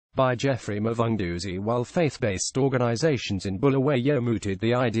by Jeffrey Mthwakazi, while faith-based organizations in Bulawayo mooted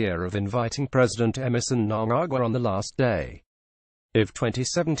the idea of inviting President Emmerson Mnangagwa on the last day of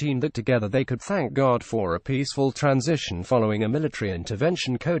 2017 that together they could thank God for a peaceful transition following a military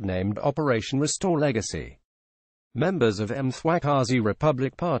intervention codenamed Operation Restore Legacy. Members of Mthwakazi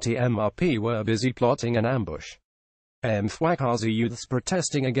Republic Party (MRP) were busy plotting an ambush. Mthwakazi youths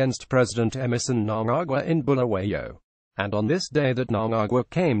protesting against President Emmerson Mnangagwa in Bulawayo. And on this day that Mnangagwa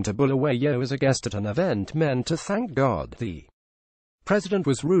came to Bulawayo as a guest at an event meant to thank God, the president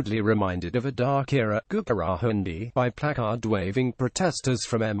was rudely reminded of a dark era, Gukarahundi, by placard-waving protesters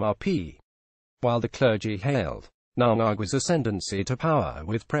from MRP. While the clergy hailed Mnangagwa's ascendancy to power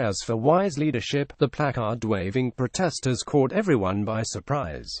with prayers for wise leadership, the placard-waving protesters caught everyone by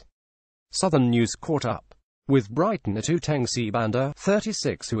surprise. Southern News caught up with Brighton Atuteng Sibanda,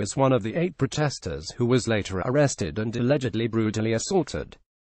 36, who is one of the 8 protesters who was later arrested and allegedly brutally assaulted.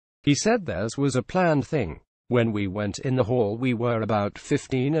 He said theirs was a planned thing. When we went in the hall we were about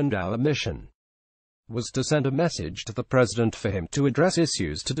 15 and our mission was to send a message to the president for him to address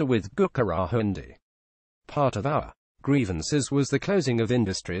issues to do with Gukarahundi. Part of our grievances was the closing of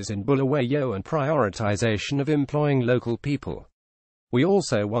industries in Bulawayo and prioritization of employing local people. We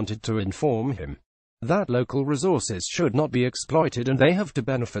also wanted to inform him that local resources should not be exploited and they have to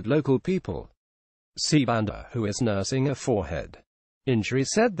benefit local people. Sibanda, who is nursing a forehead injury,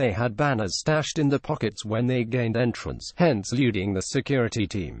 said they had banners stashed in the pockets when they gained entrance, hence eluding the security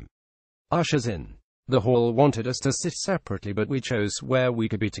team. Ushers in the hall wanted us to sit separately, but we chose where we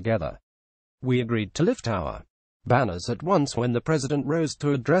could be together. We agreed to lift our banners at once when the president rose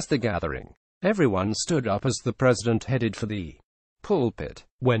to address the gathering. Everyone stood up as the president headed for the pulpit.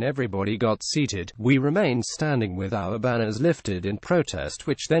 When everybody got seated, we remained standing with our banners lifted in protest,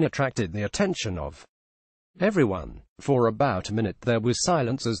 which then attracted the attention of everyone. For about a minute there was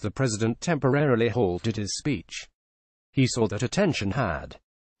silence as the president temporarily halted his speech. He saw that attention had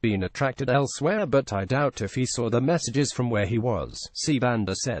been attracted elsewhere, but I doubt if he saw the messages from where he was,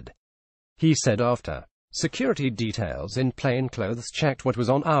 Sibanda said. He said after security details in plain clothes checked what was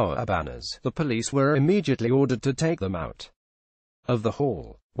on our banners, the police were immediately ordered to take them out of the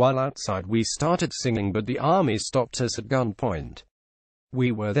hall. While outside we started singing, but the army stopped us at gunpoint.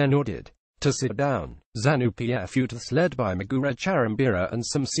 We were then ordered to sit down. ZANU-PF youths led by Magura Charambira and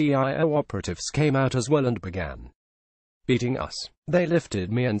some CIO operatives came out as well and began beating us. They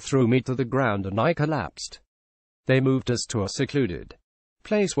lifted me and threw me to the ground and I collapsed. They moved us to a secluded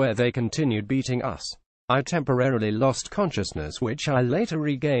place where they continued beating us. I temporarily lost consciousness, which I later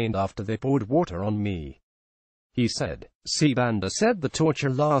regained after they poured water on me, he said. Sibanda said the torture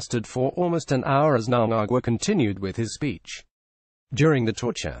lasted for almost an hour as Mnangagwa continued with his speech. During the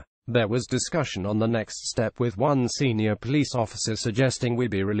torture, there was discussion on the next step, with one senior police officer suggesting we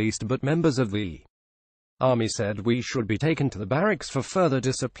be released, but members of the army said we should be taken to the barracks for further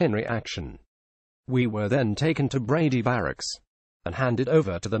disciplinary action. We were then taken to Brady Barracks and handed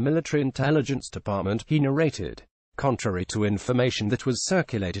over to the Military Intelligence Department, he narrated. Contrary to information that was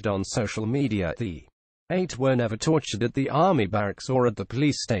circulated on social media, the 8 were never tortured at the army barracks or at the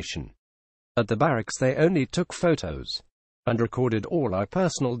police station. At the barracks they only took photos and recorded all our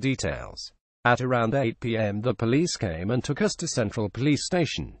personal details. At around 8 p.m. the police came and took us to Central Police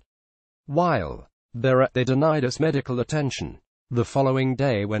Station. While there they denied us medical attention. The following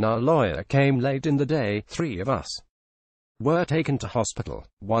day, when our lawyer came late in the day, 3 of us were taken to hospital.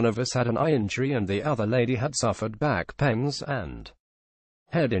 One of us had an eye injury and the other lady had suffered back pains and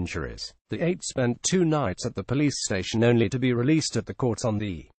head injuries. The 8 spent 2 nights at the police station only to be released at the courts on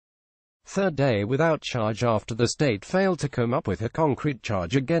the 3rd day without charge after the state failed to come up with a concrete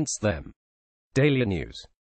charge against them. Daily News.